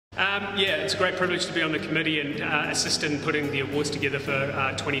Yeah, it's a great privilege to be on the committee and assist in putting the awards together for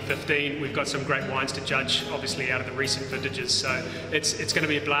 2015. We've got some great wines to judge, obviously, out of the recent vintages, so it's going to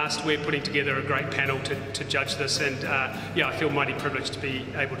be a blast. We're putting together a great panel to judge this, and yeah, I feel mighty privileged to be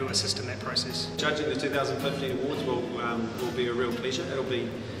able to assist in that process. Judging the 2015 awards will be a real pleasure. It'll be.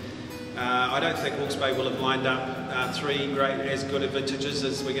 I don't think Hawke's Bay will have lined up three great, as good of vintages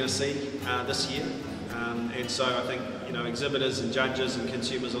as we're going to see this year. And so I think exhibitors and judges and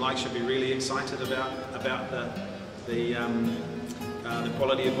consumers alike should be really excited about the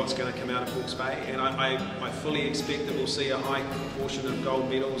quality of what's going to come out of Hawke's Bay. And I fully expect that we'll see a high proportion of gold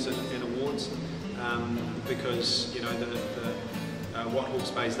medals and awards because what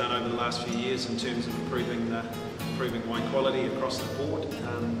Hawke's Bay's done over the last few years in terms of improving wine quality across the board.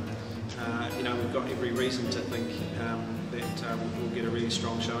 We've got every reason to think that we'll get a really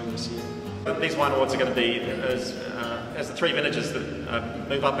strong showing this year. These wine awards are going to be, as the three vintages that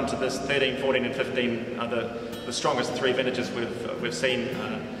move up into this 13, 14 and 15 are the strongest three vintages we've seen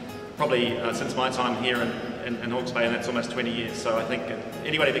probably since my time here in Hawke's Bay, and that's almost 20 years. So I think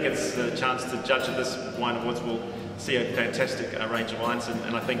anybody that gets the chance to judge at this wine awards will see a fantastic range of wines,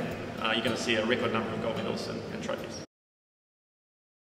 and I think you're going to see a record number of gold medals and trophies.